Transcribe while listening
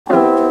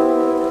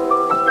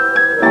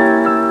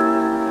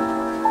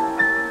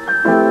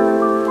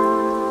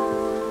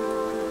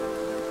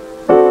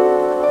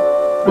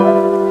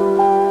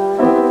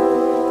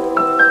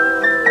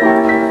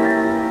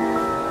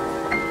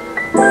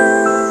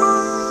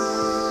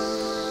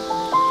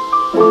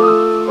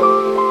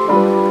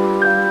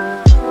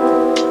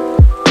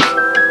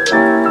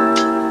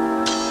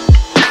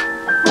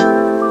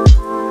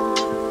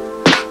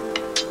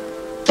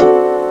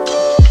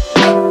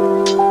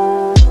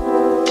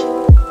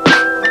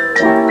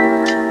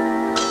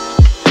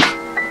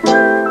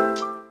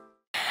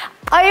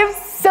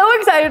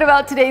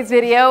about today's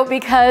video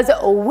because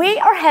we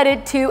are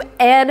headed to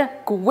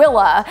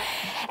Anguilla.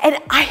 And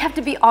I have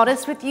to be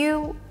honest with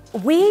you,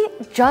 we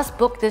just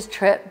booked this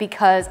trip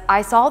because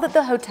I saw that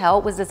the hotel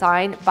was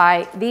designed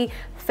by the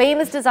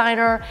famous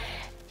designer,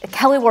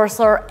 Kelly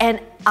Wearstler,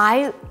 and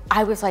I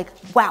was like,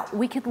 wow,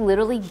 we could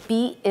literally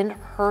be in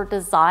her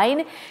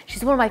design.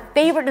 She's one of my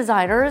favorite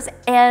designers,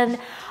 and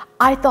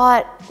I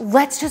thought,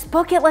 let's just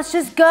book it, let's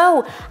just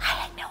go. I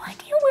had no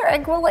idea where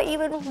Anguilla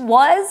even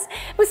was.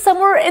 It was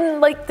somewhere in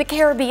like the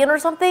Caribbean or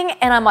something,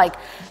 and I'm like,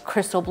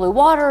 crystal blue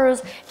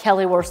waters,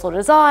 Kelly Wearstler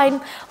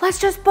design, let's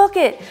just book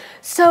it.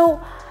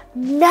 So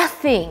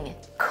nothing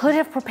could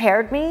have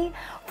prepared me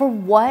for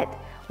what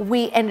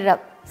we ended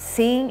up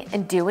seeing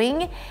and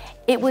doing.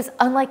 It was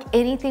unlike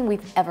anything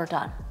we've ever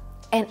done.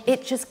 And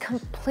it just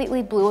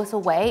completely blew us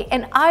away.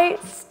 And I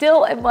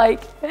still am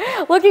like,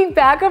 looking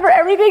back over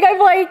everything, I'm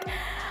like,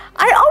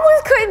 I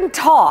almost couldn't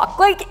talk.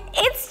 Like,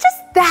 it's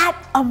just that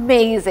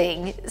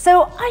amazing.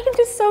 So I am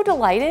just so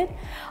delighted.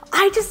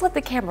 I just let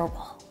the camera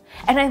roll.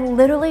 And I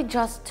literally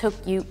just took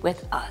you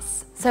with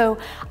us. So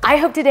I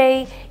hope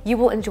today you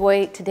will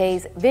enjoy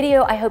today's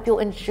video. I hope you'll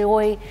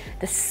enjoy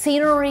the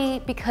scenery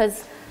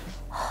because,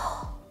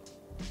 oh,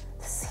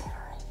 the scenery.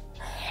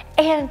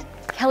 And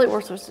Kelly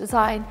Wearstler's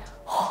design,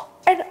 oh,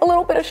 and a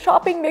little bit of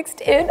shopping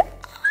mixed in.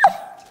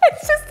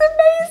 It's just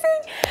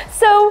amazing.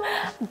 So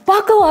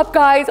buckle up,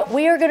 guys.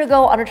 We are gonna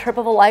go on a trip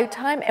of a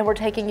lifetime and we're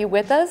taking you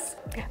with us.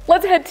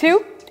 Let's head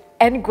to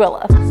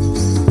Anguilla.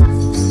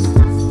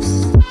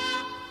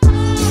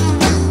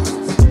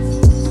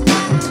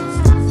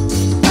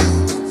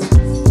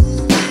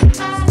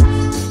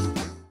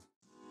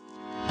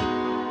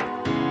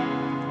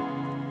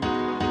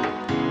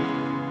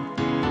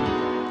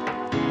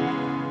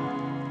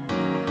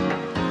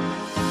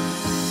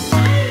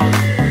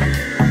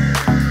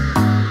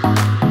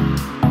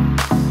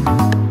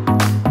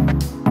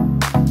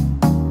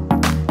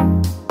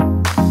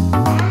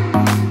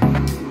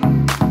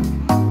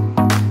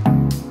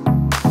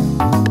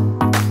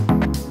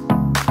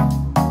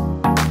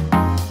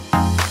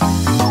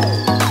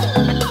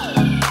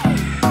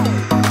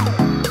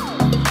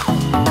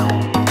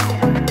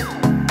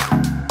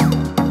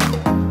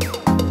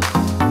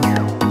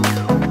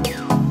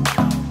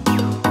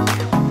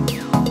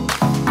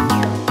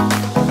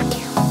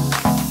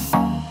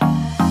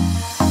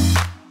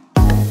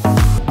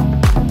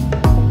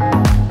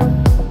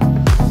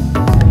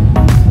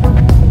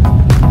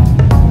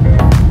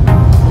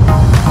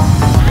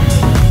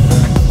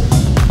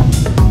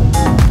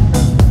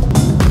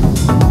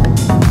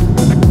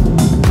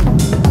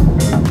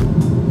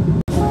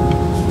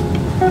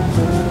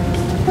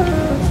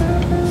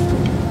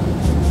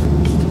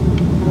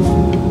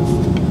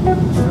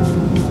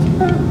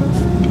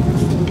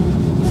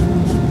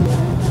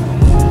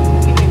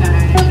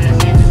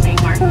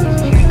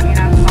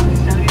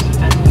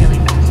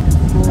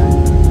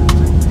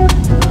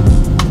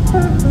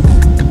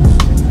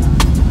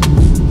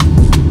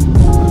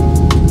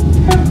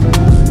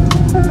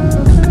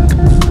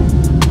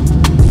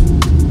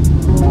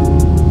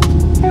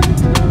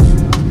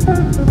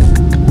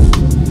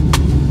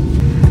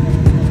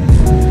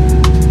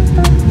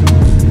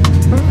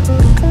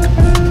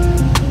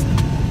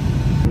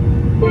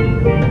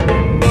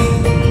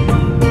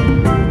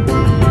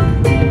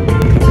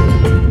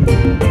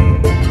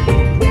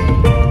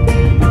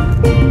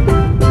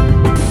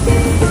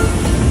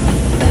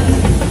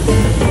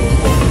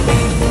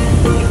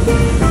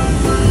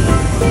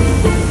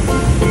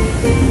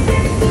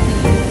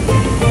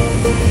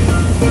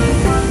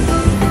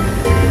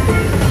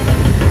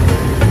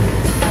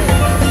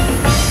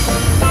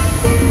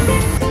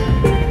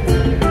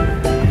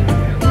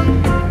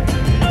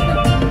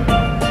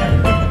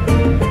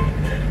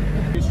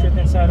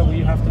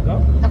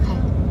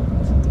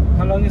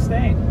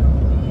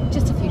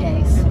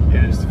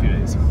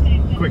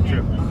 Quick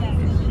trip.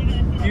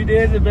 Few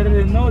days are better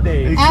than no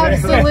days.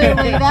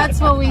 Absolutely,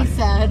 that's what we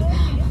said.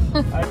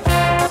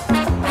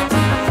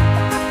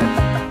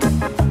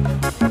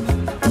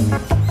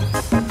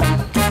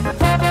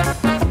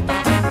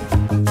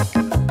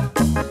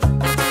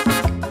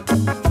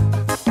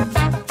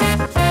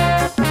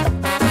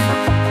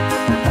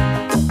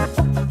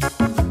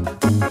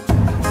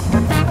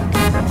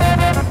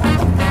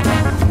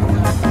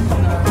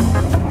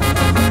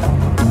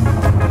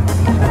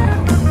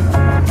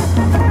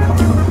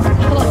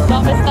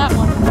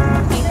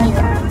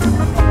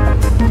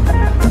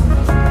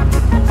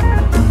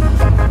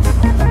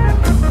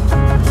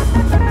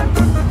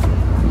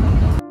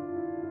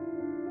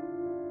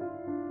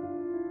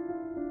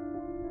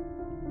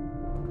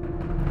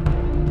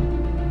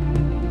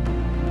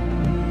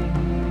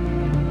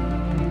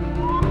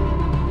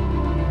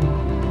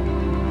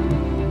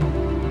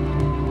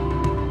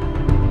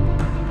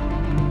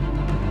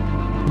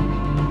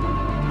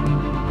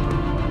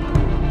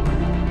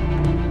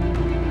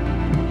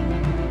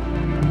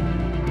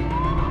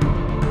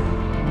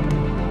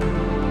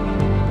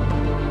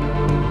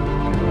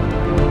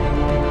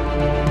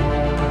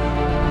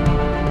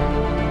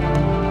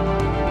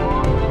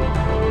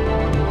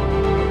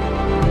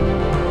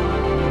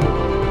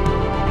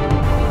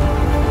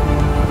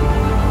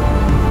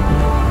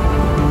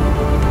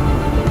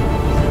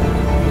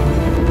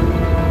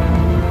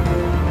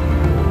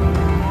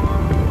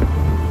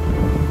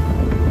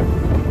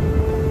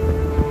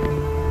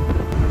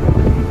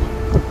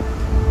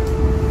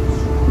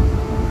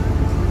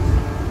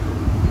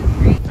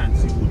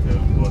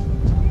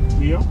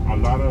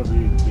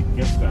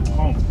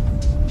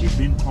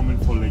 been coming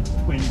for like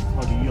 20,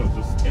 30 years,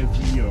 just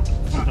every year,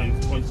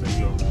 sometimes twice a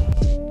year.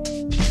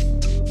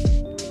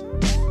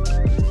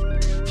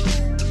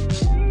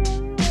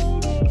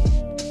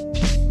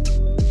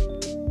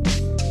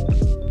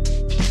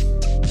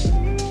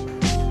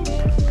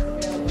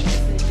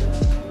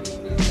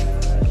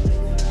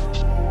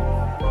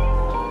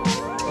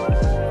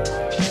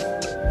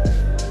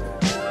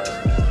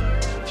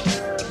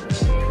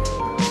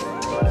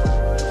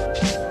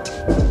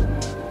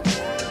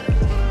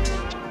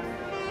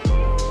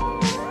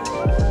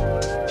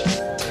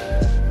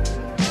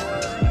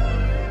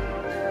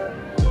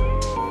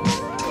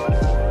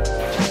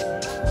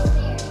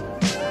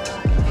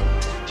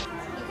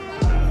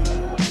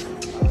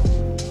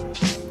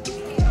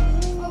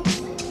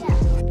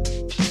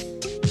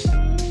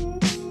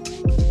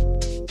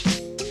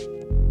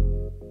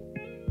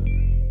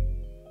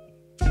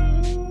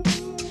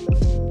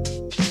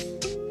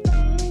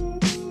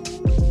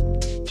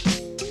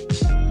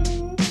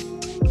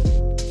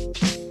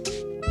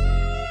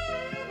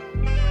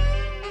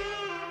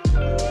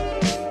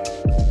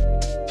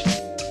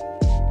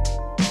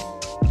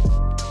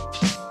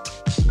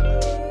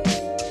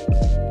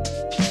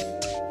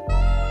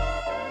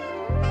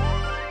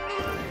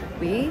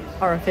 We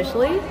are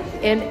officially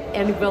in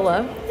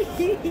Anguilla.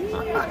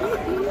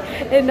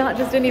 And not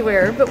just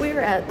anywhere, but we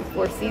are at the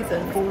Four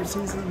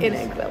Seasons in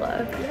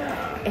Anguilla.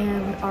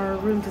 And our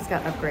room just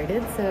got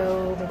upgraded,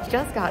 so we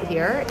just got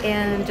here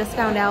and just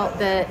found out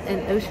that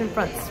an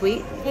oceanfront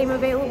suite came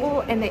available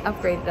and they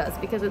upgraded us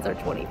because it's our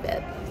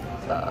 25th.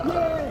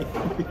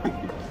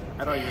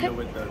 I don't even know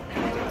what to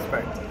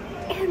expect.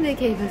 And they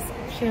gave us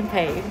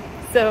champagne,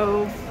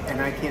 so...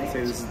 And I can't say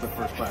this is the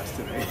first class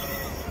today.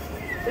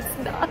 It's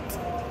not.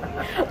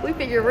 We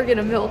figure we're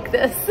gonna milk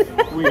this.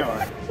 We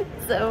are.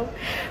 So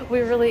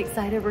we're really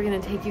excited. We're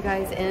gonna take you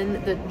guys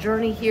in. The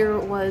journey here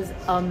was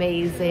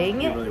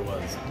amazing. It really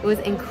was. It was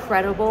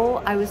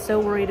incredible. I was so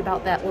worried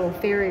about that little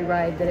ferry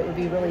ride that it would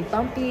be really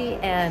bumpy,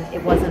 and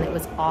it wasn't. It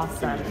was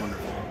awesome. It was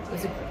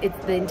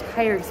wonderful. The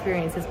entire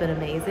experience has been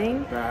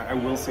amazing. I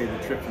will say the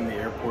trip from the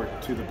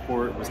airport to the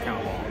port was kind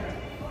of long.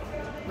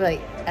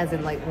 Like, as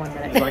in like 1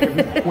 minute. It was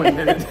like 1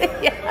 minute.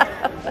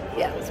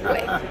 Yeah, it was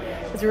quick.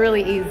 It's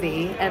really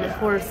easy, and of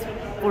course,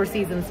 Four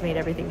Seasons made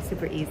everything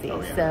super easy.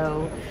 Oh, yeah.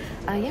 So,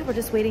 yeah, we're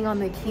just waiting on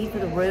the key for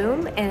the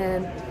room,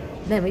 and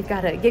then we've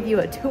got to give you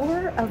a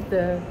tour of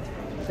the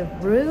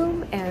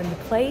room and the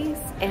place,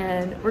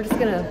 and we're just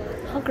gonna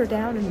hunker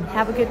down and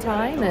have a good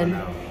time and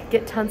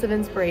get tons of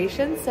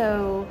inspiration.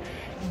 So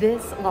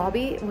this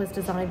lobby was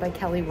designed by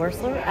Kelly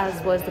Wursler,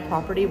 as was the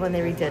property when they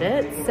redid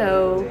it.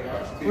 So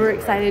we're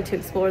excited to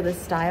explore this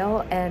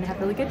style and have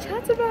really good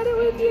chats about it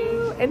with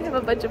you and have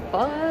a bunch of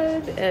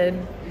fun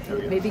and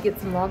maybe get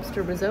some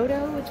lobster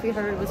risotto, which we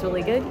heard was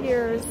really good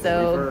here.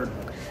 So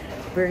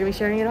we're gonna be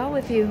sharing it all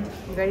with you.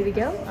 You ready to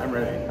go? I'm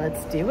ready.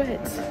 Let's do it.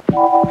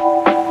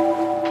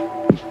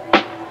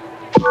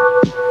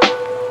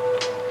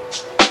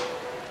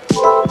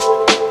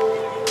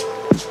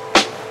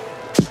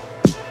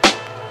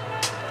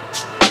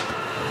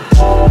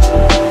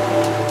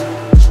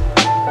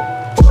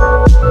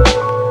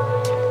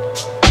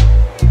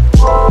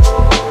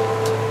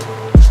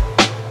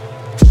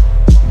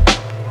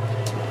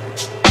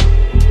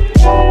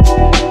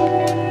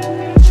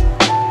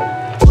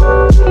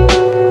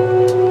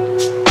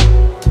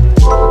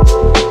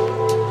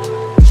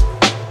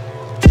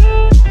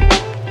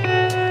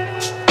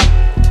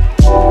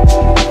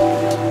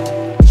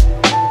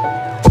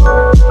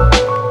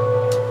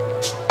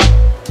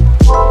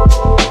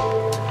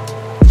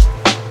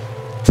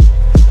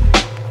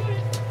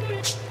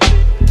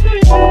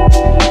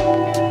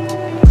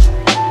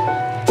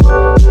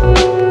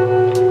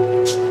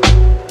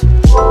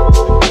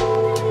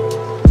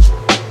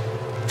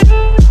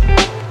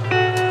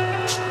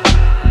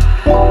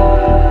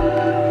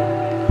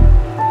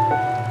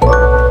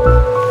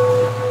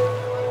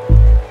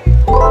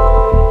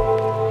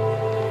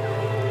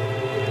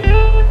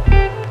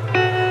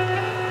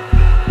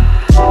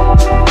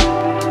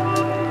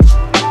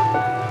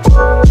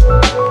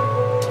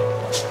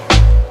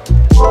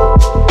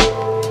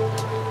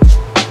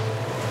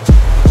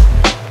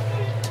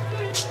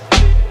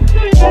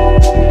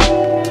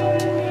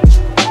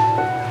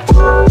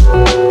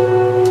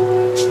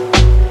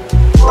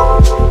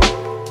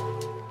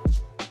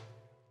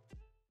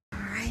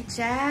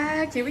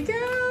 Jack, here we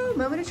go.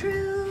 Moment of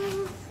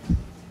truth.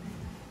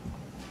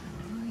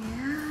 Oh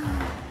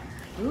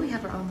yeah. Ooh, we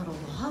have our own little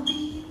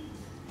lobby.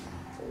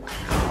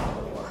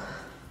 Wow.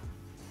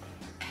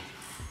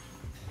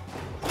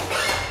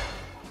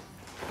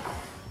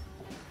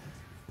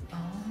 Oh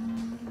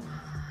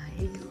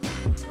my God.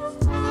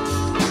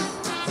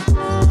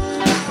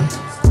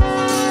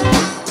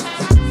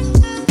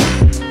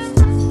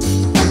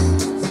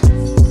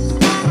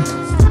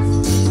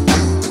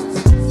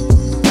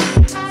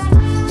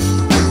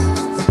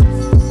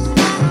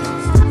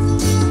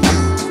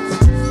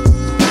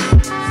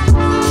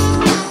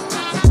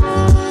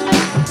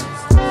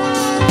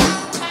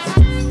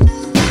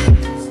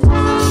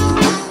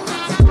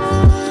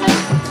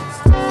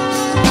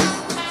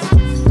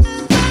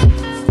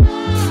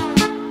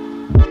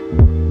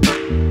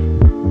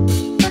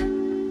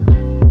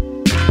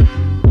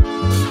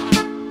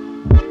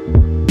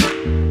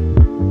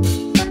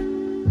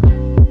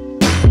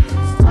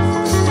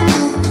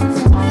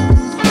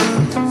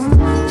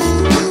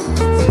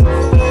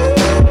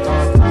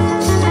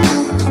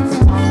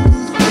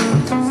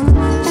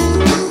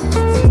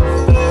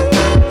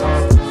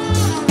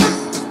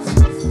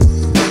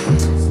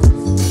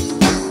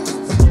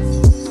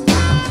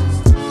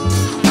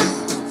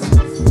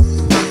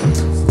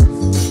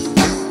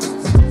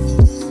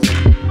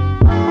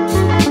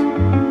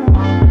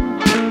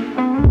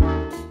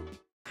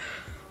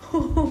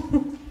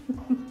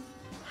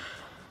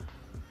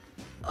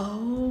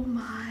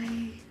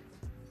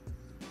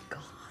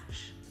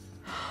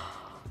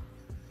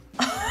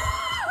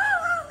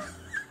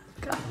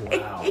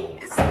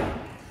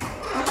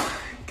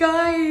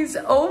 guys,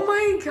 oh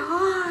my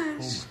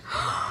gosh.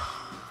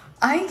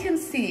 I can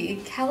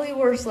see Kelly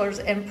Wursler's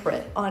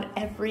imprint on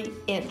every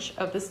inch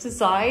of this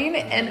design,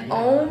 and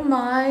oh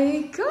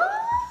my gosh,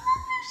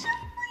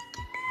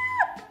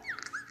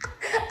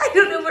 I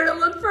don't know where to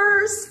look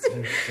first.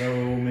 There's so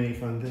many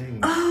fun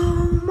things.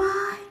 Oh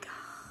my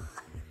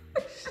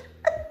gosh.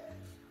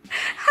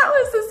 How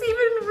is this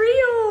even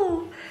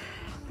real?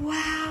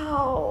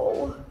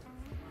 Wow.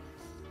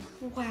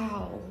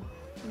 Wow.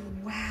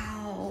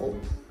 Wow.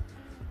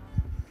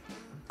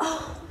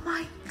 Oh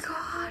my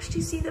gosh, do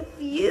you see the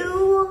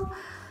view?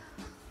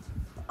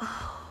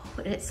 Oh,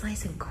 and it's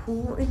nice and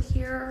cool in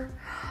here.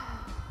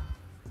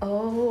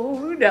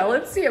 Oh, now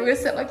let's see. I'm gonna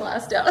set my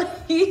glass down.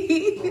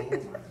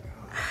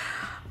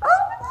 Oh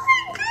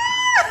my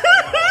god!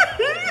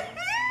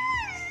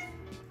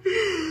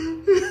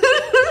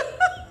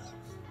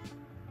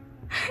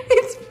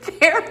 It's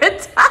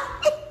paradise.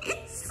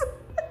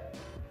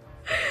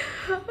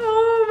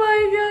 Oh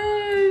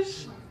my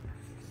gosh.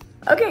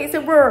 Okay,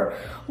 so we're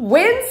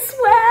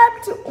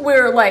windswept,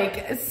 we're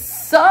like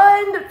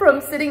sunned from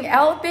sitting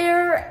out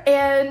there,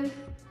 and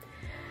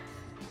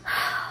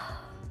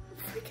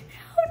freaking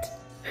out.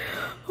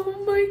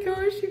 Oh my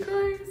gosh, you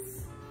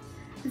guys.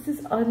 This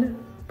is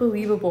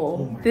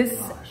unbelievable. This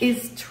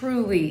is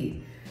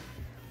truly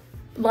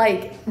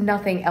like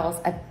nothing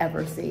else I've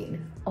ever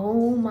seen.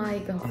 Oh my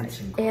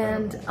gosh.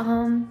 And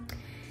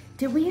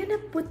did we end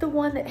up with the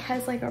one that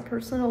has like our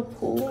personal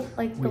pool?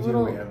 Like the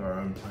little... We have our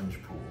own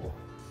plunge pool.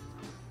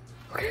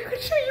 Okay, I'm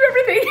gonna show you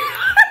everything.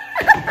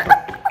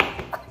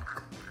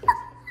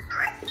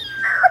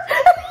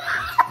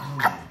 Oh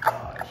my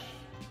gosh.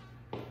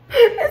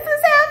 This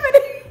is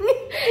happening.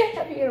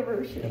 Happy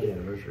anniversary. Happy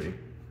anniversary.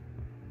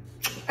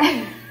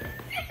 Oh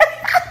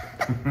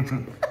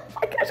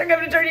my gosh, I'm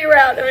gonna turn you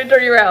around. I'm gonna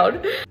turn you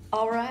around.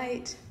 All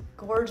right,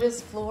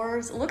 gorgeous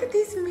floors. Look at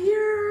these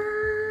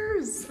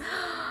mirrors.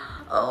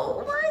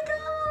 Oh my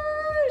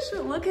gosh.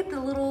 Look at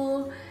the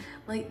little,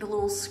 like the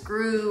little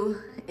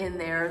screw in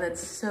there.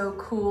 That's so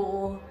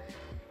cool.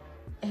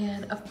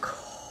 And of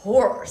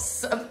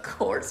course,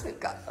 we've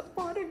got the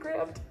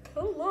monogrammed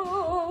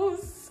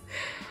pillows.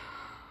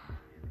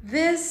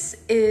 This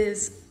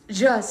is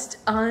just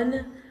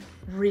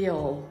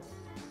unreal.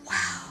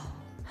 Wow.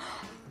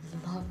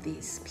 Love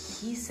these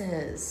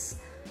pieces.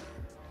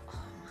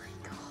 Oh my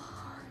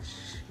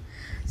gosh.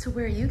 So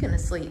where are you gonna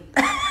sleep?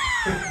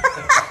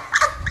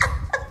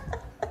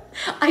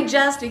 I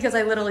jest because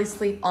I literally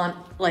sleep on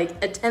like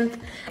a 10th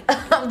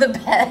of the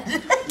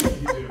bed.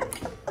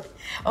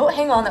 Oh,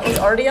 hang on, that was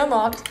already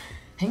unlocked.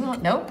 Hang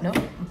on, nope.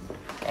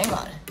 Hang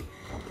on.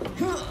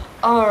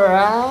 All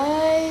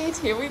right,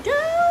 here we go.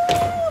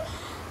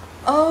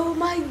 Oh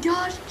my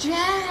gosh,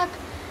 Jack.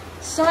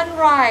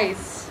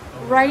 Sunrise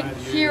right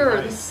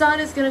here. The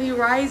sun is gonna be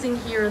rising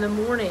here in the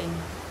morning.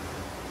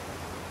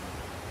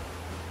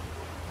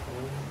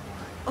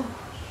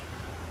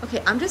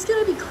 Okay, I'm just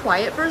gonna be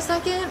quiet for a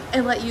second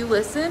and let you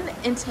listen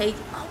and take,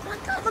 oh my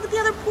God, look at the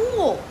other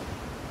pool.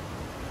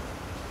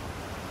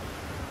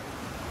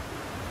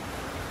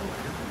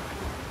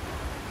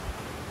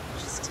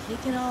 Just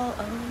take it all,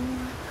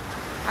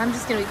 I'm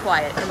just gonna be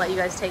quiet and let you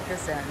guys take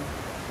this in.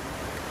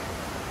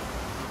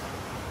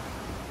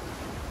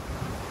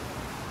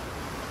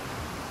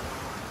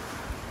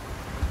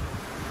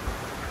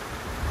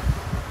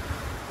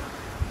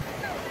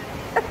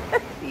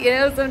 You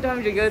know,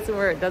 sometimes you go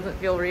somewhere it doesn't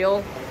feel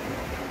real.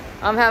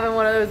 I'm having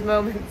one of those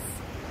moments.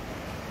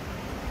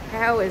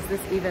 How is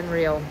this even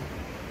real?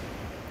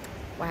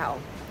 Wow,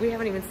 we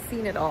haven't even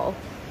seen it all.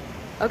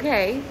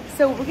 Okay,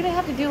 so we're gonna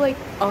have to do like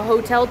a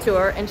hotel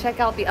tour and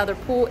check out the other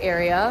pool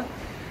area.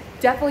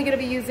 Definitely gonna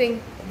be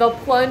using the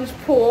plunge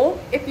pool.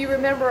 If you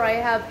remember, I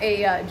have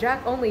a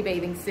Jack-only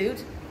bathing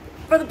suit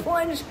for the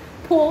plunge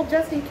pool,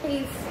 just in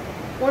case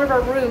one of our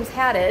rooms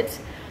had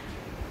it.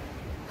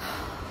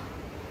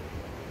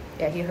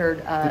 Yeah, he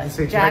heard Did you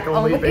say Jack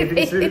only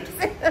bathing suit?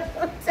 suit.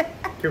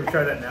 Can we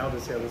try that now to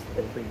see how this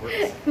whole thing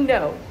works?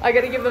 No, I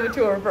gotta give them a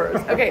tour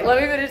first. Okay,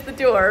 let me finish the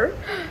tour.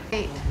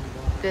 Wait,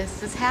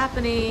 this is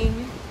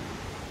happening.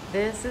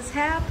 This is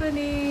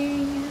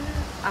happening.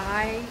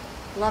 I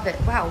love it.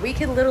 Wow, we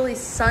can literally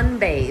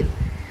sunbathe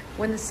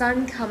when the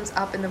sun comes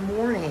up in the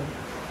morning.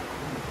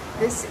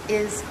 This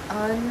is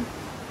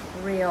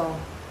unreal.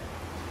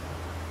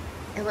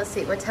 And let's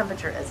see, what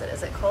temperature is it?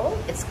 Is it cold?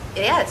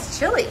 Yeah, it's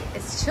chilly.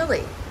 It's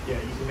chilly. Yeah,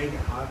 you can make it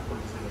hot or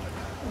you can like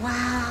that.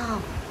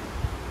 Wow.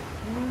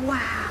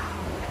 Wow.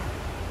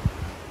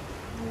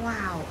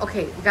 Wow.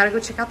 Okay, we gotta go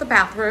check out the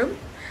bathroom.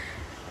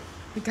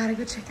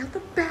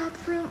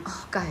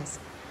 Oh, guys,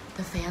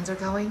 the fans are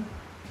going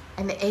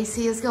and the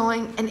AC is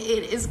going and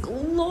it is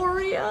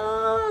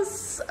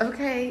glorious.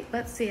 Okay,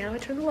 let's see. How do I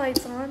turn the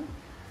lights on?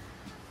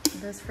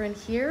 Those for in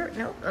here?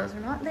 Nope, those are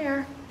not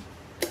there.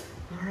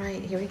 All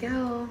right, here we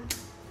go.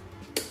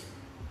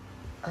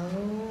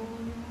 Oh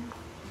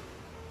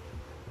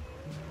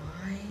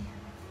my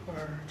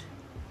word.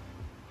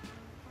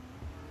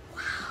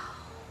 Wow.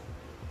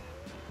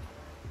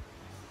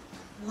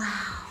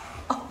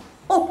 Wow.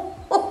 Oh,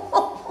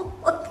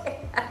 look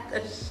at the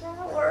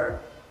shower.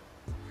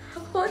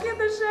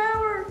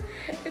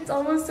 It's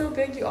almost so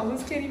big you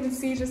almost can't even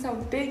see just how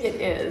big it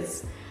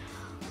is.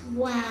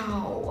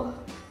 Wow.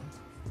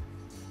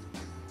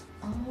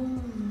 Oh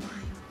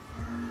my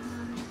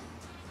word.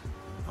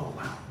 Oh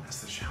wow,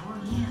 that's the shower?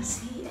 Yeah,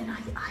 see, and I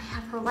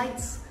have her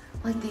lights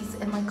like these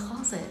in my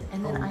closet,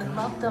 and then Oh, I God,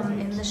 love you're them right.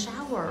 in the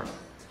shower.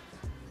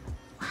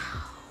 Wow.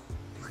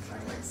 Look I at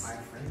have like this.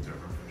 5 frames over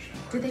for the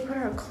shower. Did they put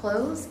our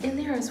clothes in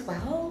there as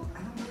well? I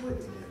don't know what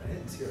they did. I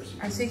didn't see our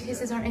suitcases. Our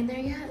suitcases yet. aren't in there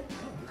yet?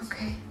 Oh,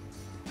 Okay.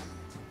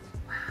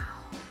 Wow.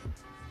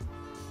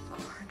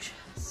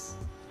 Gorgeous.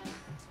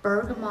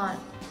 Bergamot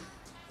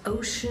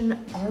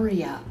Ocean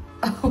Aria.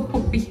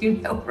 Oh, you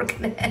know we're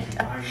gonna end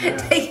up I know.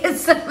 taking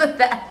some of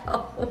that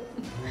home. Oh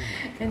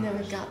And then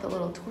we've got the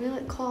little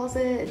toilet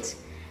closet.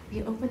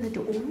 We open the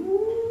door.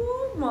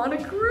 Ooh,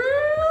 monogrammed.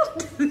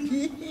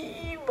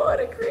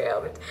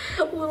 Monogrammed.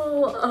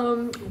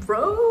 Little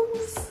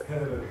robes.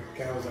 The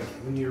guy was like,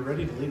 when you're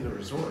ready to leave the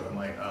resort, I'm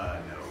like, no.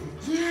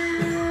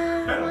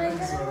 Yeah, I don't like,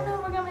 think I so. don't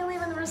know, we're gonna be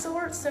leaving the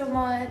resort so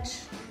much.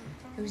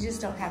 We just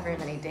don't have very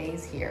many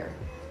days here.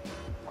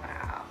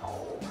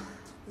 Wow,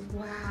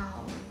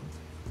 wow.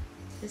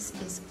 This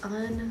is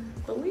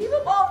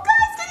unbelievable.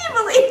 Guys, can you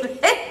believe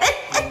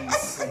it?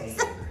 Insane.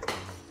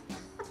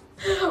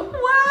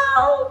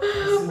 Wow,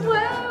 Listen to wow.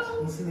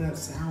 that. Listen to that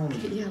sound.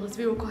 Yeah, let's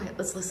be real quiet,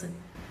 let's listen.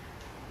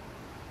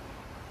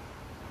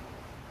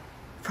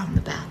 From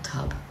the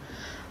bathtub.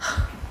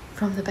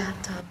 From the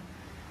bathtub.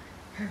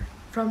 Here,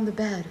 from the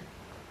bed.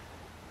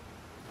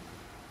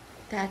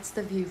 That's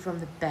the view from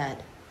the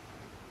bed.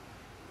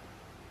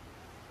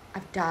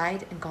 I've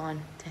died and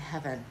gone to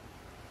heaven.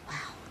 Wow.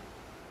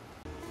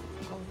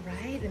 All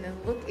right, and then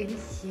look in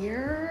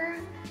here.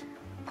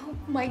 Oh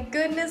my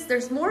goodness,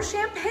 there's more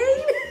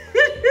champagne.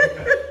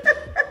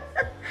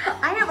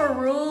 I have a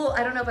rule,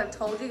 I don't know if I've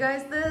told you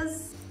guys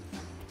this.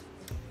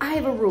 I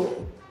have a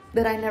rule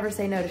that I never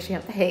say no to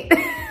champagne.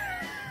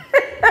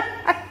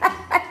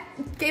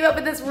 Came up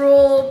with this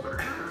rule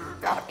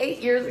about 8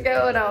 years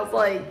ago, and I was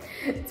like,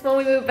 it's when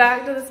we moved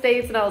back to the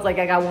States, and I was like,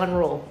 I got one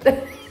rule.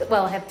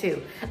 Well, I have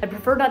two. I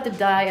prefer not to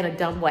die in a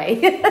dumb way.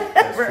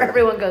 Where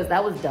everyone goes,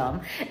 that was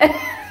dumb.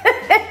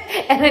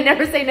 And I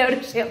never say no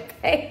to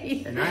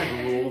champagne. And I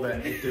have a rule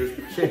that if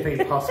there's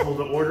champagne possible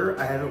to order,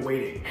 I have it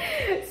waiting.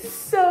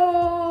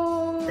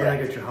 So... And I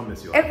get your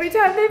hummus you like. Every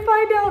time they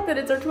find out that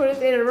it's our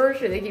 20th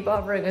anniversary, they keep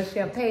offering us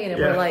champagne, and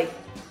Yeah. we're like,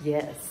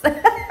 yes.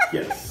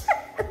 Yes.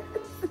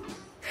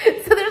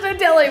 So there's no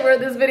telling where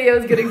this video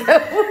is gonna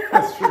go.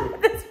 That's true.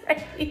 That's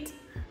right.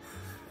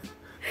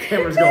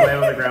 Camera's gonna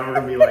land on the ground, we're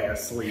gonna be like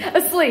asleep.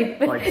 Asleep.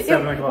 Like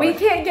 7 o'clock. We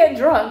can't get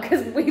drunk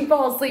because we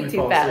fall asleep We too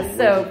fall fast. asleep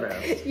So way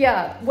too fast.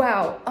 yeah,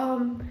 wow.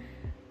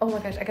 Oh my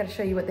gosh, I gotta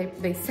show you what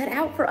they set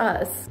out for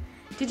us.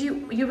 Did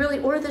you really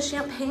order the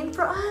champagne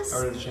for us? I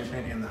ordered the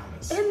champagne and the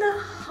hummus. And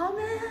the Because I know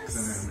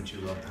hummus. how much you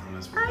love the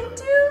hummus. with I the-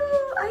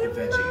 do. I the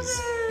love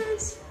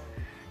veggies. it.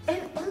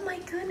 And oh my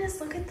goodness,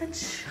 look at the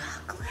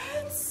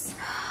chocolates.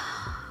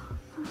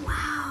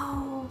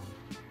 Wow.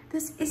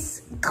 This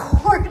is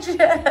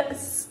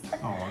gorgeous.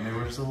 Oh, and they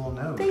were just a little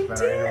note They about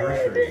our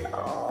anniversary. did.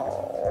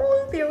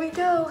 Oh, there we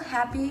go.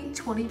 Happy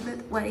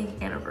 25th wedding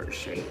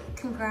anniversary.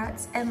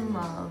 Congrats and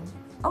love.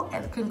 Oh,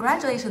 and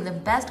congratulations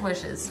and best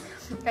wishes.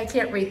 I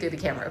can't read through the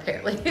camera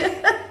apparently.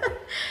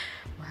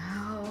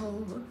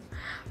 Wow.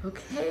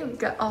 Okay, we've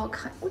got all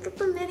kinds. Look at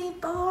the mini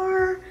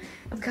bar.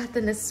 I've got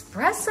the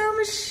Nespresso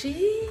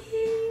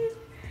machine.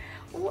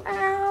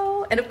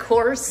 Wow. And of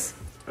course,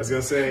 I was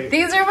gonna say,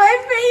 these are my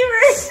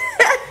favorites.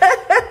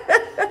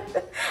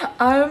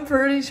 I'm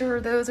pretty sure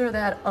those are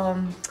that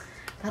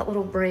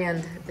little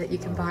brand that you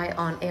can buy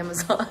on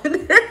Amazon.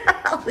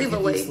 I'll leave a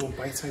these link. little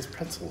bite-sized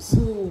pretzels.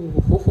 Ooh.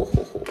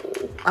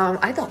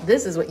 I thought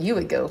this is what you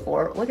would go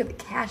for. Look at the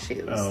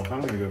cashews. Oh, if I'm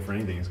gonna go for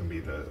anything, it's gonna be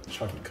the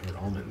chocolate-covered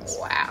almonds.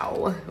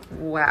 Wow.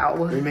 Wow.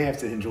 We may have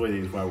to enjoy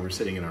these while we're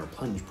sitting in our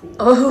plunge pool.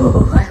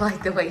 Oh, I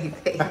like the way you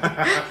think.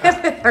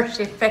 Our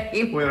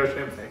champagne. With our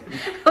champagne.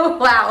 Oh,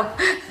 wow.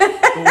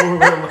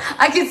 We're-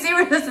 I can see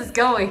where this is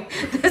going.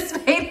 This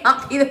may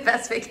not be the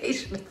best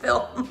vacation to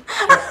film.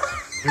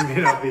 It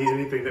may not be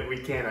anything that we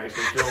can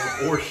actually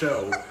film or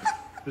show.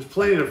 There's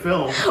plenty to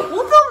film.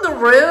 We'll film the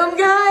room,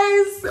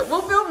 guys.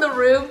 We'll film the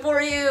room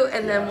for you,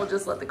 and then we'll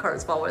just let the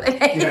cards fall where they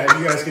may. Yeah,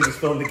 you guys can just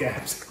film the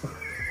gaps.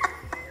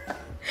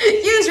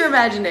 Use your The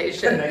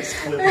imagination. next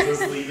clip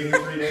is us leaving in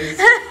 3 days.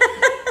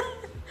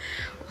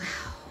 Wow,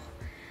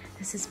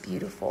 this is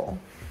beautiful.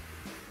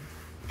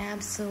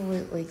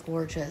 Absolutely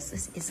gorgeous.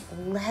 This is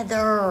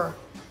leather.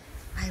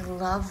 I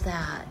love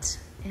that.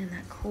 And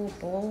that cool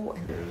bowl.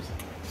 And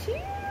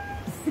cheers.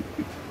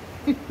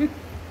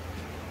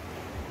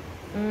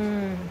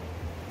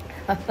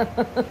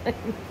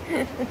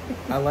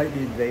 I like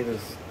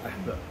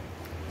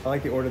I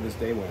like the order this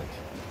day went.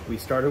 We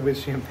started with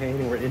champagne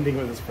and we're ending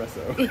with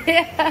espresso.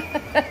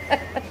 Yeah.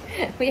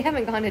 We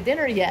haven't gone to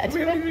dinner yet. We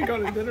haven't even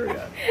gone to dinner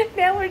yet.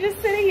 Now we're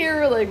just sitting here.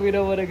 We're like, we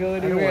don't want to go I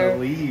don't anywhere.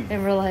 want to leave.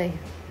 And we're like,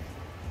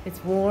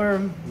 it's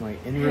warm. I'm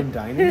like, in-room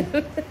dining?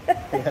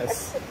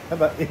 Yes. How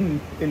about in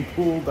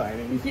pool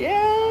dining?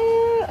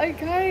 Yeah,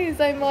 guys,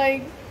 I'm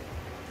like,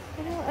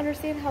 I don't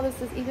understand how this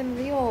is even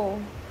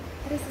real.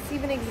 How does this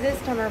even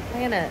exist on our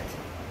planet?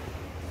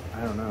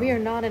 I don't know. We are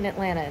not in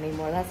Atlanta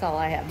anymore. That's all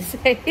I have to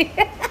say.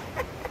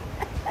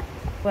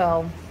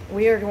 Well,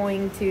 we are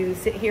going to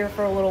sit here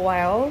for a little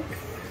while.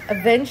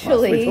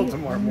 Eventually, till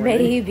tomorrow morning.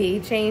 maybe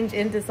change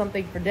into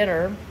something for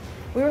dinner.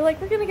 We were like,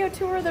 we're going to go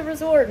tour the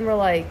resort. And we're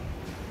like,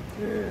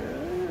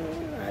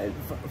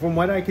 From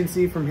what I can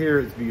see from here,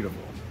 it's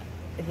beautiful.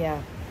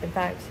 yeah. In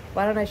fact,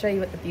 why don't I show you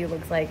what the view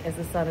looks like as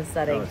the sun is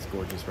setting? Oh, it's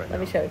gorgeous right now.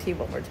 Let me show it to you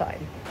one more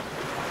time.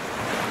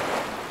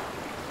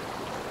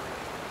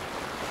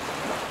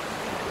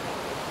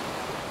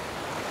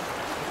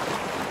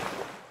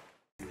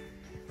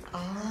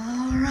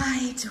 All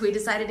right, we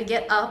decided to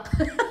get up.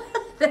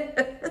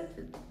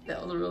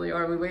 That was really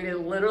hard. We waited,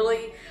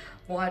 literally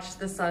watched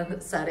the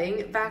sun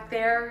setting back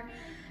there.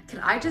 Can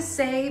I just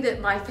say that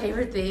my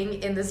favorite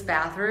thing in this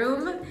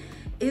bathroom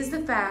is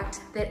the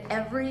fact that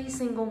every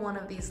single one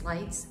of these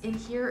lights in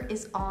here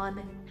is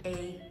on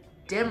a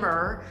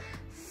dimmer.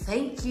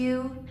 Thank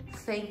you,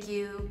 thank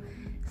you,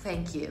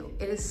 thank you.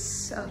 It is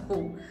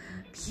so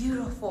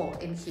beautiful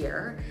in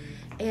here.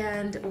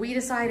 And we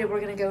decided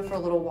we're gonna go for a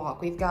little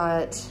walk. We've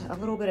got a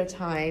little bit of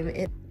time.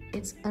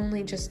 It's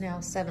only just now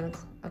 7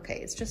 o'clock.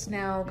 Okay, it's just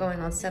now going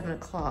on 7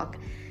 o'clock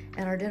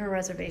and our dinner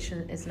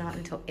reservation is not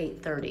until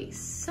 8:30.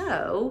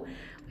 So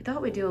we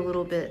thought we'd do a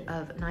little bit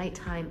of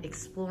nighttime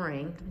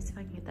exploring. Let me see if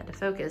I can get that to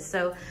focus.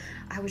 So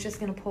I was just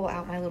gonna pull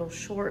out my little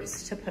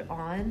shorts to put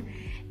on,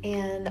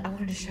 and I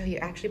wanted to show you,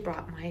 I actually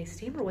brought my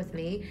steamer with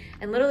me,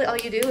 and literally all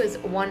you do is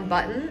one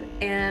button,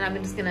 and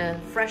I'm just gonna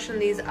freshen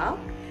these up,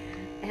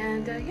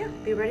 and yeah,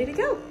 be ready to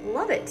go.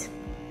 Love it.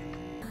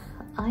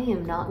 I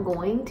am not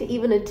going to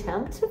even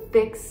attempt to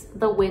fix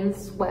the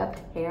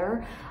windswept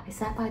hair. I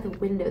sat by the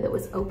window that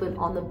was open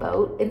on the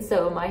boat, and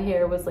so my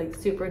hair was like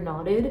super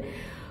knotted.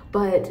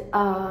 But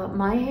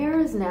my hair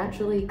is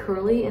naturally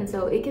curly, and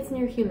so it gets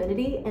near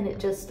humidity and it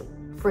just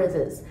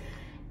frizzes.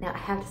 Now I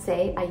have to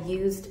say, I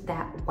used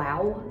that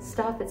Wow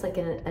stuff. It's like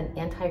an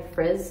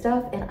anti-frizz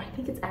stuff, and I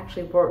think it's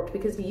actually worked,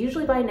 because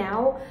usually by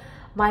now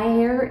my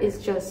hair is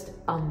just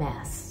a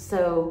mess.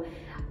 So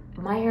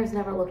my hair's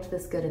never looked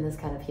this good in this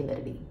kind of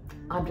humidity.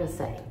 I'm just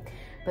saying.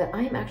 But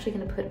I am actually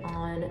gonna put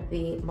on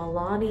the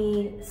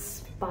Milani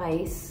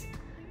Spice,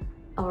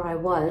 or I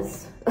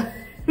was.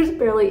 There's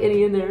barely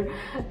any in there.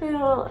 I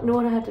don't know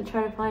what I have to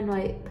try to find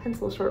my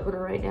pencil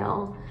sharpener right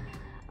now.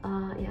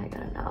 Yeah, I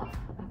got enough.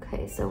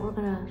 Okay, so we're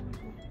gonna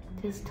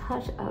just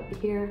touch up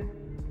here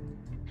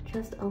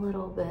just a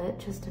little bit,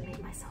 just to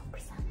make myself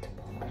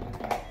presentable.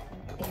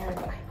 And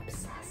I'm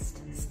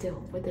obsessed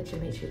still with the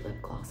Jimmy Choo lip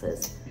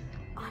glosses.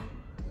 I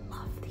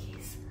love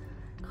these.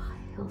 God,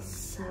 it feels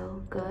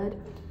so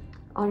good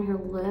on your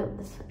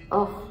lips.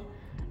 Oh,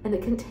 and the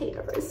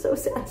container is so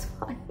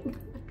satisfying.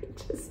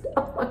 Just,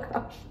 oh my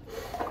gosh.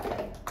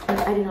 And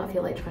I do not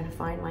feel like trying to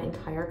find my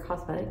entire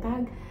cosmetic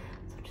bag,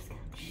 so I'm just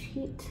gonna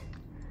cheat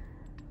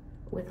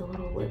with a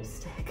little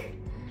lipstick.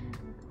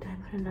 Did I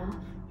put enough?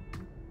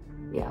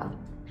 Yeah,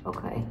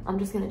 okay. I'm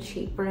just gonna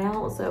cheat for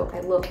now, so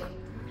I look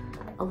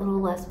a little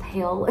less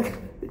pale. Like,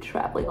 I've been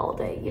traveling all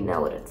day, you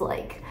know what it's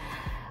like.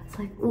 It's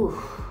like, ooh,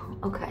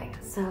 okay.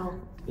 So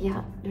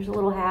yeah, there's a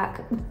little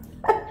hack.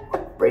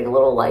 Bring a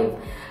little life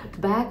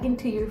back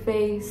into your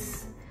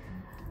face.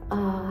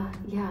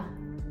 Yeah,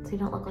 so you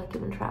don't look like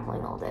you've been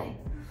traveling all day.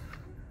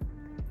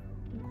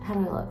 How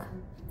do I look?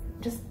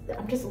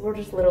 We're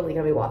just literally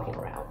gonna be walking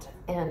around,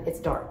 and it's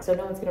dark, so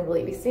no one's gonna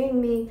really be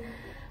seeing me.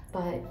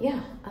 But yeah,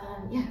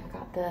 yeah, I've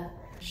got the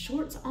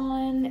shorts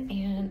on,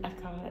 and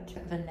I've got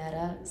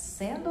Vanetta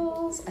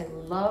sandals. I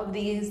love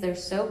these, they're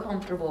so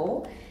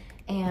comfortable,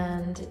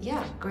 and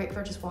yeah, great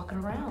for just walking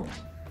around.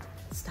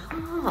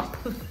 Stop.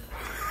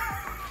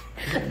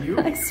 You?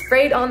 I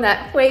sprayed on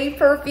that Quay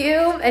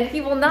perfume, and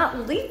he will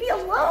not leave me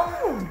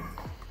alone.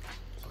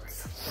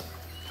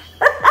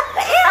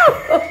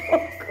 Ew!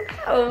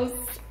 Gross.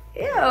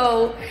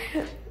 Ew.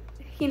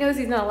 He knows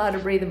he's not allowed to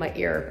breathe in my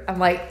ear. I'm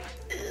like,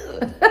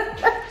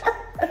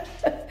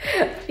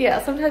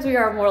 yeah, sometimes we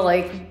are more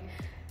like,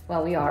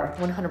 well, we are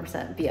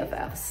 100%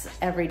 BFFs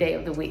every day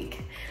of the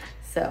week.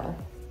 So,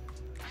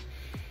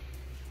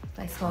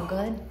 I smell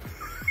good.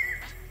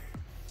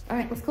 All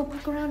right, let's go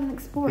walk around and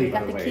explore. Hey, You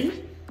got by the way,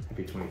 key?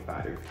 Happy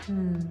 25.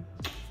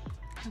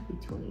 Happy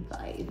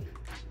 25.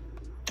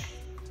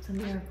 It's a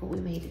miracle we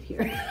made it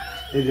here.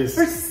 It is.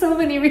 For so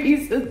many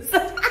reasons.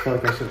 I feel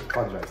like I should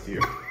apologize to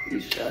you. You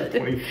should.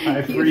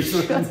 25 You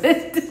reasons.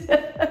 should.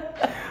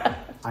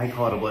 I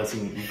call it a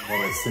blessing, you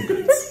call it a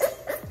sentence.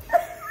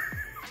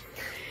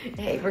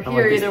 Hey, we're I'm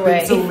here like, either way.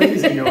 it's been so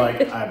amazing. You're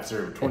like, I've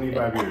served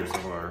 25 years so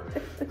far.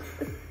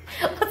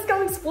 Let's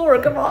go explore,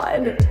 come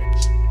on.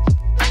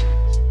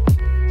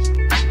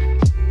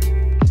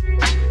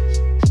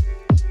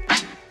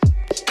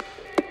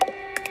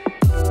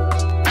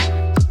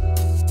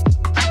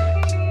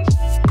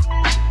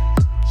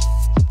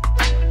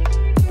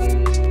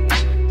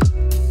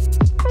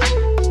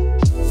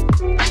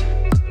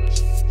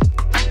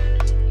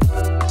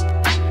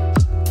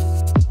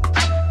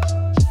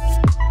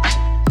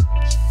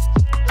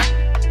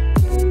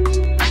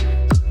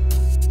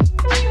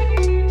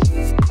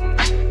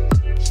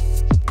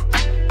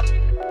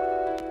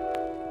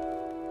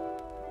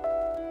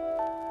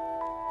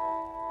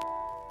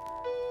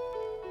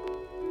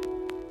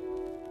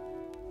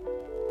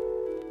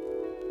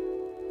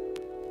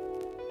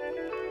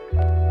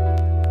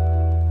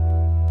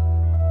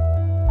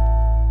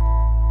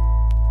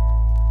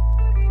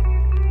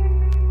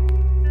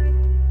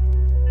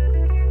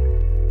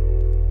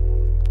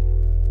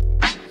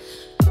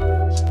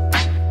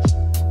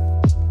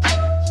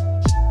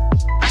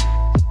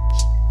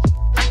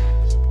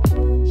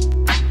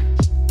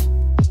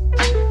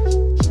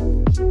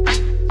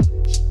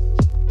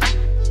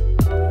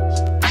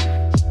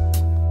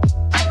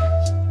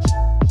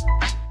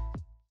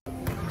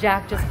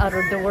 Jack just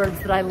uttered the words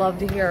that I love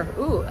to hear.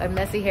 Ooh, a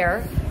messy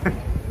hair.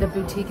 The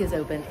boutique is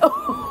open.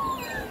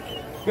 Oh.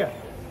 Yeah.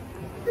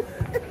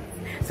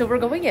 So we're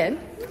going in,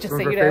 just so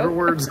you know. Favorite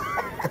words.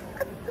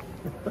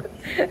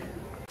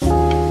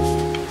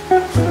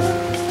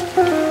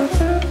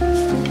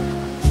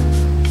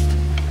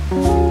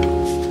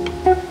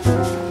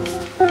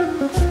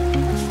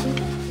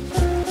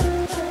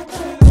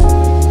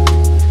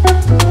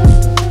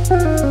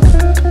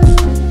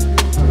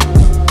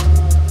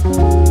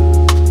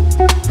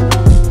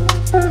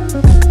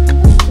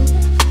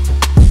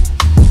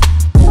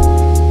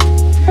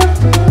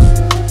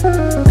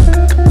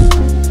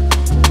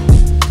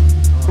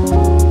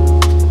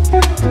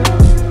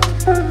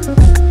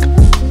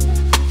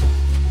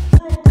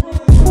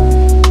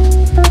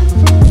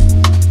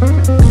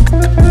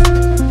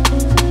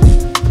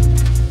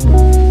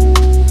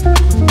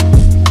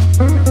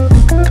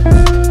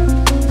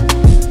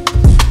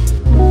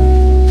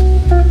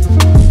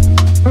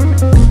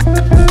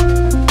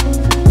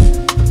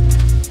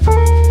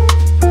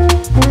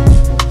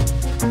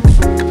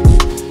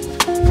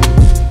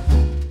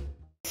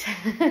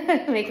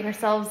 Making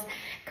ourselves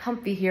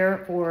comfy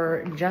here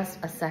for just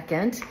a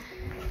second.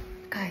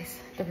 Guys,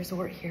 the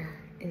resort here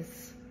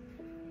is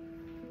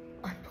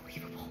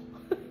unbelievable.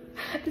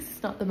 This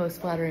is not the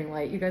most flattering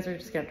light. You guys are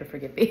just gonna have to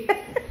forgive me.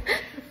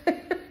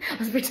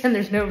 Let's pretend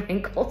there's no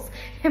wrinkles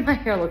and my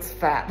hair looks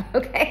fat,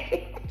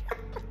 okay?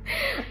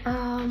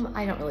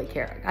 I don't really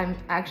care. I'm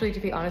actually, to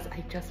be honest,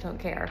 I just don't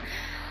care.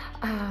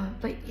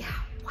 But yeah,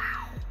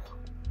 wow.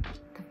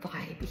 The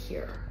vibe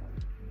here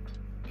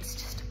is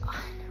just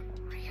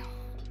unreal.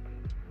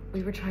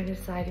 We were trying to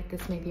decide if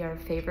this may be our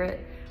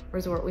favorite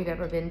resort we've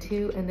ever been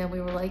to, and then we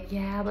were like,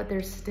 yeah, but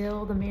there's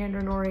still the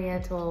Mandarin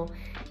Oriental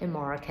in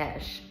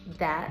Marrakesh.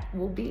 That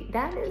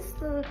is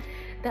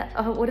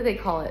what do they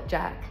call it,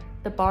 Jack?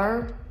 The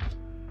bar?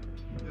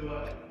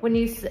 When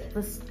you,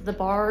 the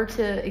bar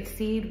to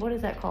exceed, what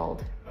is that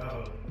called?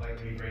 Oh, like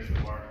the immigration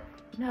bar?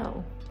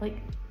 No, like,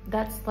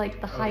 that's like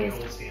the highest.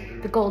 The gold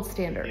standard. The gold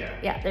standard.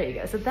 Yeah, there you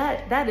go. So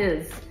that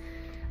is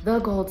the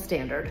gold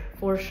standard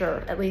for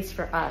sure, at least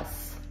for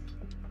us.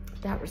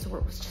 That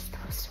resort was just the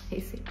most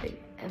amazing thing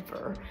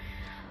ever.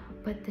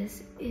 But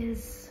this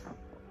is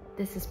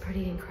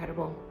pretty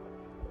incredible.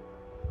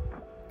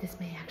 This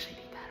may actually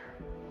be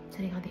better.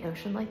 Sitting on the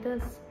ocean like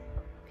this,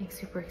 being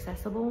super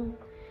accessible.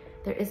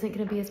 There isn't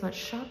gonna be as much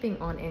shopping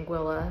on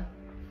Anguilla.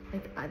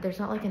 Like, there's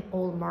not like an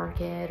old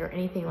market or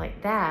anything like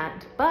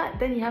that, but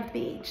then you have the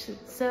beach.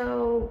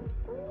 So,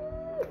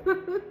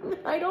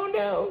 I don't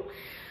know.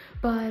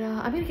 But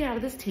I'm gonna get out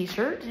of this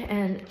t-shirt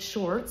and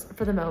shorts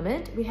for the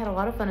moment. We had a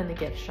lot of fun in the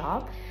gift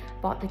shop.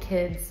 Bought the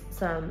kids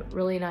some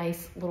really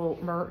nice little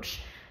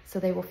merch so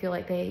they will feel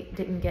like they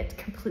didn't get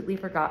completely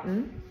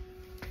forgotten.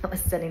 I was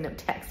sending them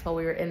texts while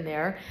we were in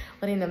there,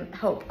 letting them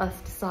help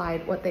us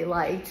decide what they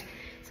liked.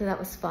 So that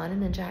was fun.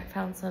 And then Jack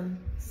found some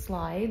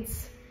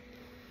slides,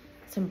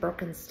 some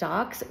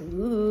Birkenstocks.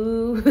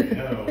 Ooh,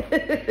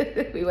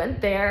 no. We went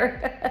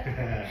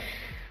there.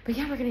 But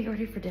yeah, we're gonna get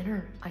ready for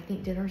dinner. I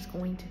think dinner's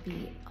going to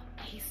be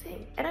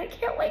amazing. And I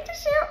can't wait to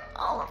share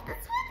all of this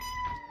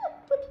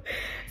with you.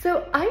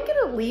 So I'm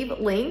gonna leave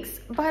links,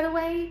 by the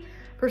way,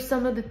 for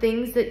some of the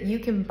things that you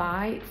can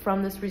buy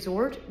from this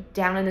resort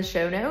down in the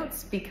show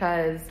notes,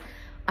 because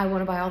I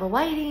wanna buy all the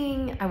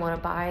lighting, I wanna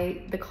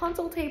buy the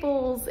console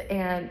tables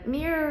and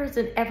mirrors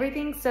and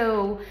everything.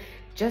 So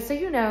just so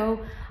you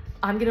know,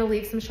 I'm gonna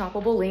leave some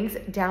shoppable links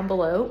down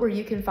below where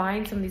you can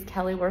find some of these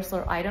Kelly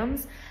Wearstler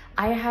items.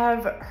 I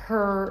have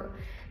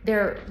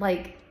they're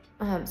like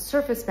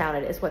surface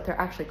mounted is what they're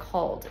actually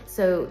called.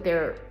 So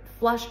they're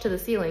flush to the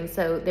ceiling.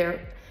 So they're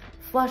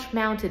flush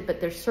mounted, but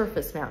they're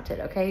surface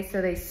mounted, okay?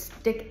 So they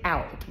stick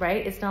out,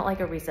 right? It's not like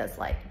a recessed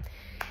light.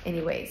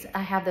 Anyways, I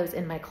have those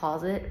in my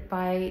closet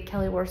by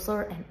Kelly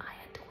Wearstler and I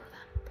adore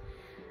them.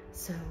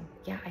 So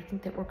yeah, I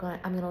think that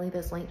I'm gonna leave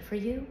those linked for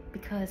you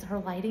because her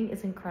lighting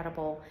is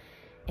incredible.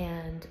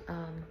 And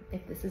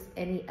if this is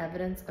any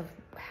evidence of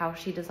how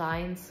she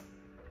designs,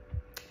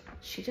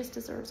 she just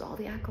deserves all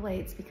the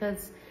accolades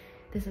because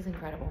this is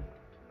incredible.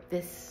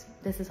 This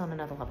is on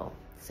another level.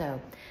 So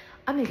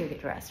I'm gonna go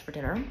get dressed for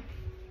dinner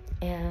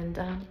and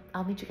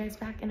I'll meet you guys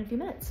back in a few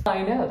minutes.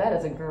 I know, that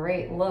is a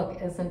great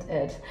look, isn't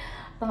it?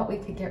 Thought we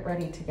could get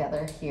ready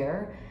together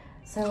here.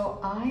 So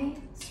I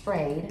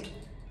sprayed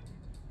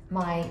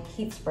my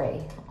heat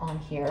spray on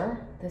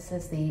here. This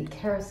is the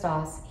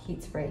Kerastase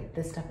heat spray.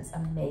 This stuff is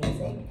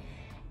amazing.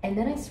 And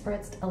then I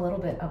spritzed a little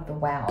bit of the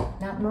Wow.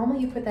 Now,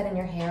 normally you put that in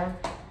your hair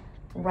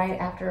right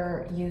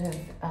after you have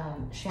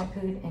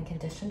shampooed and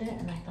conditioned it.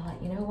 And I thought,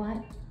 you know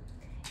what?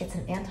 It's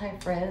an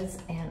anti-frizz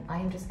and I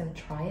am just gonna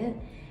try it.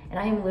 And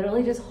I am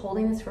literally just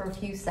holding this for a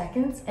few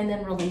seconds and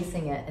then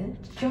releasing it. And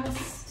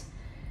just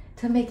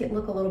to make it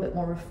look a little bit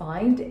more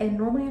refined. And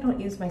normally I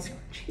don't use my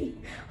scrunchie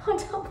on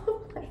top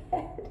of my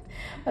head,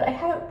 but I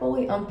haven't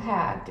fully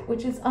unpacked,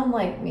 which is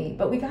unlike me,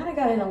 but we kind of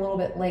got in a little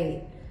bit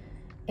late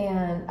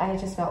and I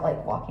just felt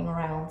like walking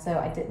around, so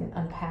I didn't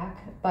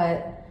unpack.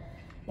 But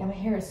yeah, my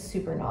hair is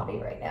super knotty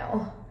right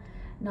now.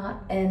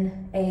 not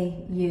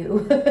N-A-U-G-H-T-Y,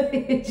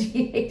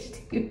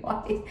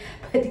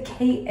 but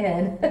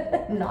K-N,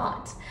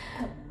 knot.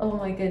 Oh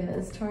my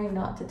goodness, trying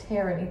not to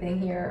tear anything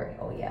here.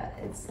 Oh yeah,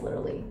 it's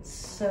literally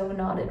so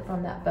knotted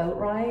from that boat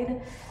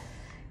ride.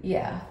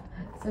 Yeah,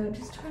 so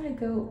just trying to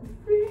go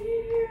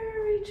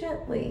very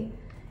gently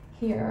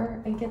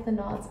here and get the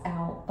knots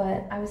out.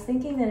 But I was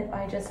thinking that if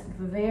I just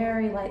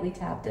very lightly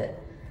tapped it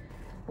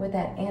with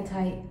that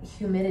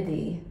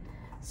anti-humidity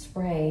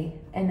spray,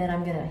 and then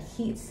I'm gonna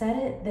heat set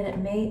it, then it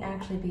may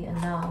actually be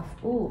enough.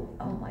 Ooh,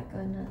 oh my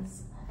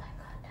goodness,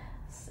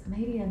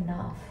 maybe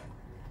enough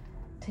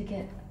to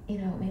get, you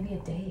know, maybe a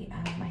day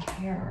out of my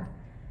hair.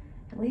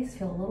 At least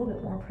feel a little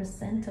bit more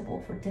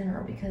presentable for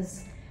dinner,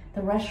 because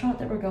the restaurant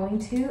that we're going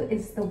to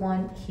is the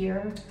one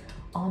here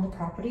on the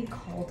property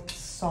called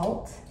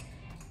Salt,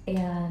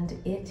 and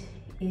it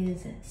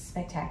is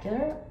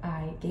spectacular.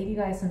 I gave you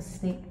guys some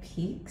sneak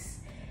peeks,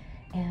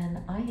 and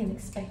I am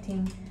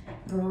expecting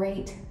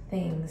great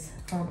things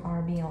from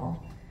our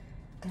meal.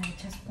 But I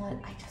just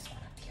want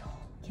to feel,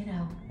 you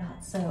know,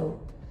 not so,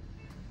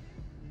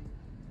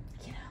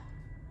 you know,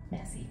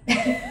 messy.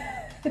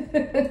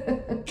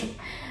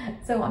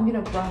 So I'm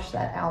gonna brush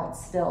that out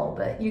still,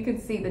 but you can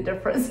see the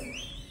difference.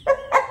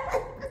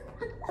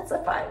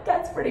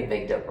 That's a pretty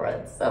big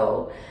difference.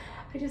 So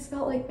I just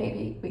felt like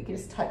maybe we could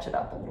just touch it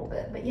up a little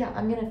bit. But yeah,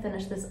 I'm gonna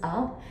finish this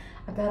up.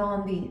 I've got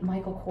on the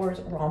Michael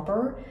Kors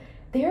romper.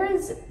 There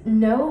is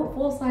no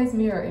full-size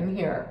mirror in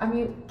here. I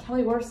mean,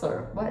 Kelly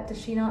Wersler, what,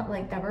 does she not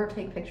like ever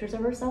take pictures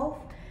of herself?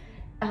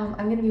 I'm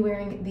gonna be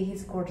wearing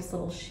these gorgeous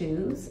little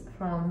shoes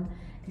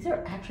these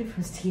are actually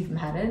from Steve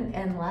Madden,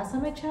 and last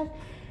time I checked,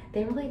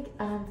 they were like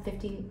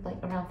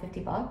around 50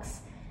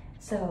 bucks.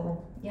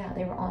 So yeah,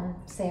 they were on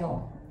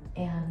sale,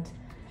 and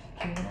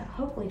I'm gonna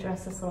hopefully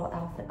dress this little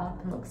outfit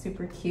up and look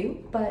super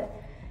cute. But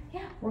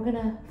yeah, we're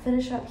gonna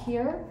finish up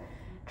here.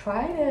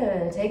 Try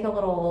to take a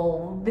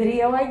little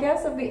video, I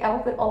guess, of the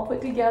outfit all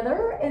put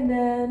together, and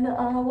then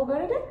we'll go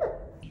to dinner.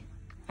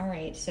 All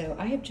right, so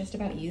I have just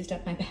about used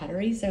up my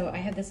battery, so I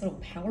have this little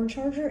power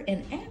charger,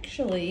 and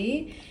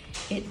actually,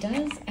 it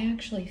does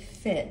actually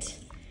fit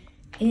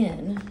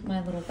in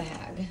my little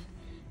bag.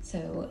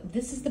 So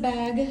this is the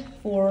bag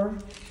for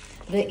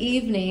the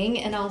evening,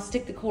 and I'll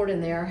stick the cord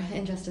in there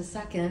in just a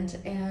second.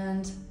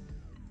 And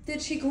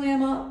did she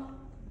glam up?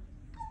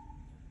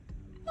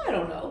 I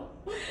don't know.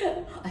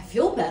 I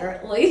feel better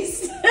at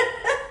least.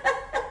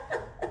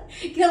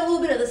 Get a little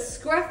bit of the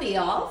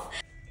scruffy off.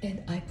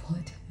 And I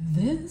put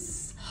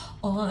this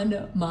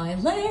on my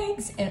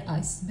legs, and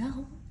I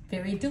smell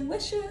very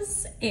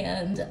delicious,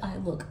 and I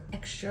look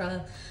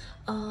extra,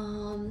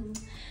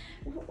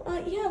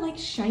 yeah, like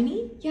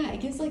shiny. Yeah, it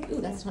gives like, ooh,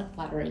 that's not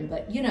flattering,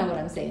 but you know what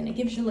I'm saying. It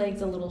gives your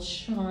legs a little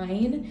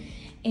shine.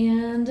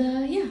 And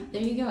yeah,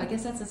 there you go. I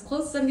guess that's as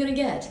close as I'm gonna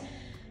get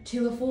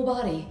to a full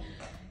body.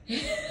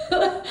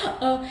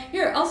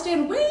 Here, I'll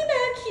stand way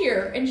back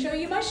here and show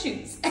you my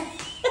shoes.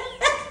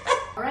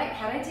 All right,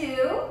 how'd I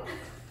do?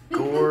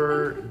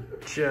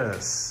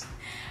 Gorgeous.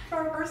 For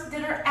our first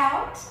dinner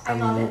out, I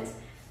love it.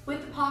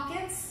 With the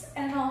pockets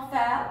and all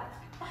that.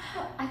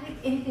 I think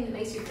anything that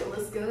makes you feel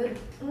this good,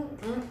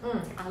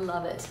 I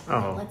love it.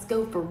 Oh. Let's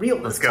go for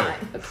real this time.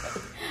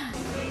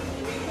 Okay.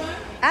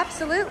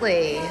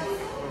 Absolutely.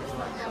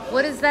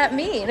 What does that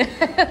mean?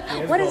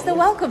 What is the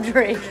welcome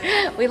drink?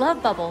 We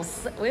love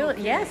bubbles.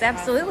 Yes,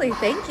 absolutely.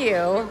 Thank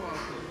you.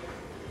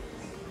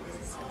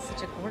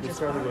 Such a gorgeous. We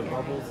started with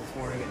bubbles this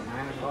morning at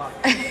 9 o'clock.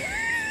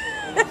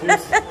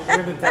 We're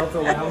in the Delta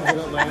Lounge in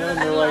Atlanta, and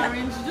they're like,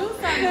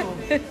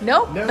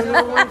 nope. No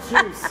orange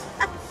juice.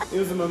 It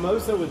was a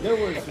mimosa with no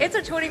orange juice. It's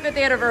a 25th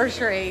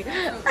anniversary.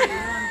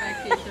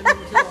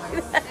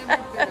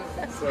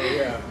 So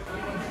yeah.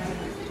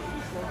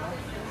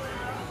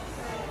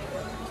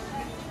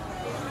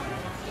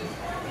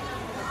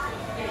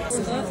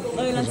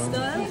 Oil and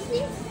stir.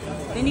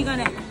 Then you're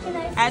gonna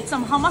add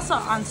some hummus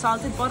or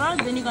unsalted butter.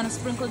 Then you're gonna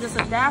sprinkle just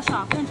a dash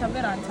or a pinch of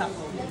it on top.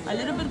 A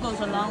little bit goes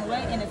a long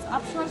way, and it's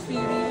optional for you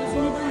to use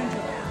when you do it.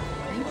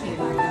 Thank you.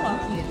 You're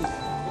welcome.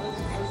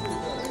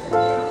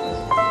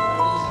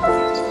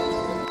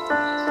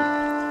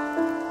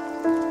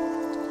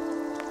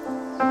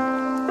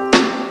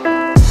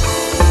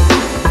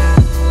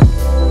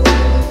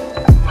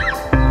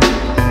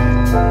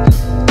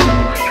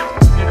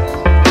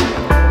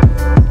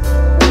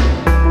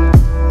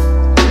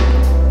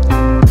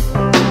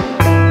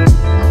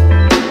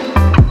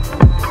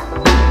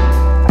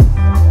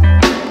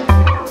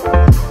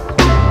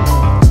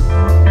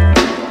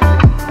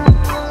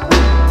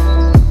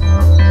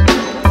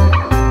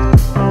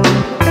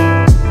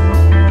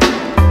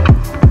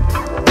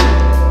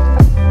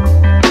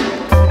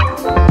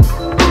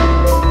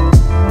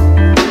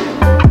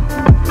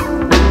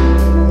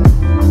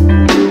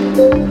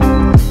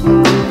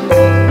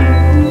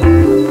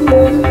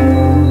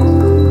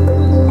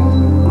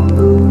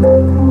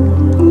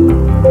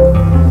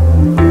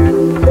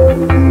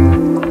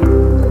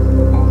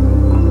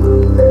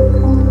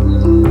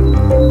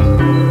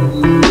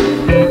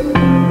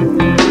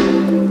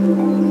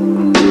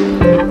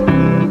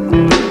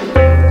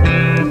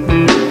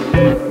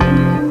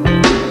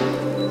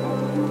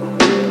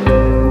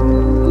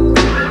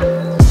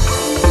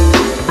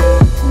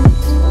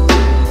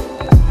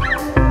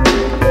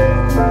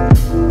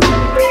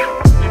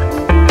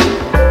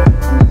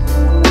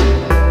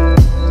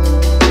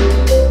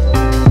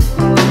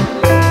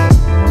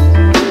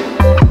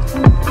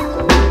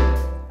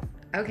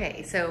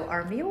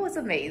 meal was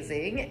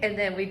amazing. And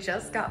then we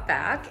just got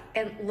back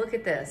and look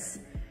at this.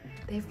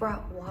 They've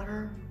brought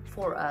water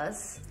for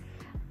us.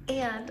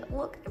 And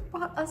look, they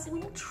brought us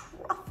little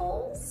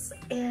truffles.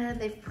 And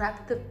they've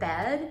prepped the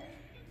bed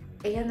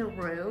and the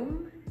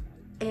room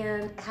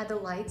and had the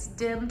lights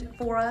dimmed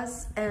for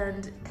us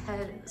and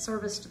had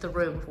serviced the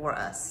room for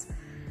us.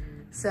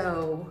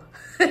 So,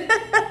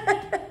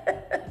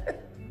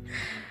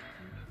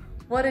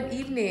 what an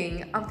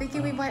evening. I'm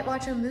thinking we might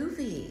watch a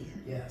movie.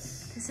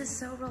 Yes. This is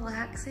so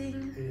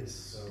relaxing. It is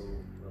so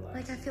relaxing.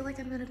 Like, I feel like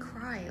I'm gonna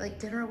cry. Like,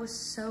 dinner was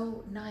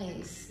so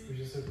nice. It was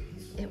just so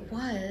peaceful. It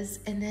was,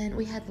 and then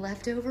we had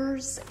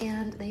leftovers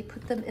and they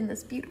put them in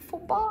this beautiful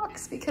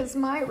box because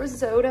my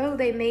risotto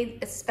they made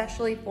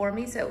especially for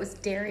me, so it was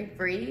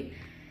dairy-free.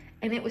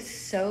 And it was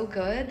so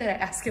good that I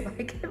asked if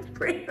I could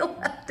bring the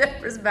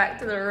leftovers back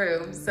to the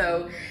room.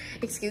 So,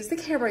 excuse the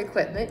camera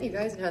equipment. You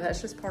guys know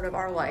that's just part of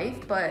our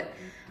life, but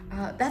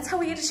that's how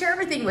we get to share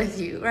everything with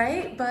you,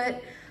 right?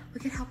 But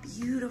look at how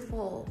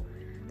beautiful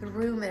the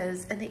room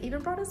is. And they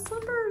even brought us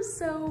slippers.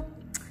 So,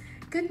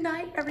 good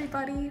night,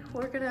 everybody.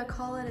 We're gonna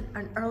call it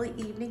an early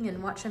evening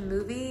and watch a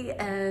movie.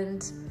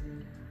 And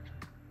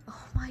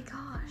oh my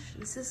gosh,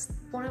 this is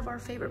one of our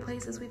favorite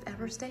places we've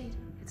ever stayed.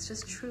 It's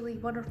just truly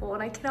wonderful,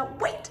 and I cannot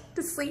wait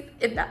to sleep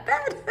in that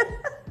bed.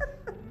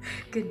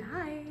 Good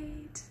night.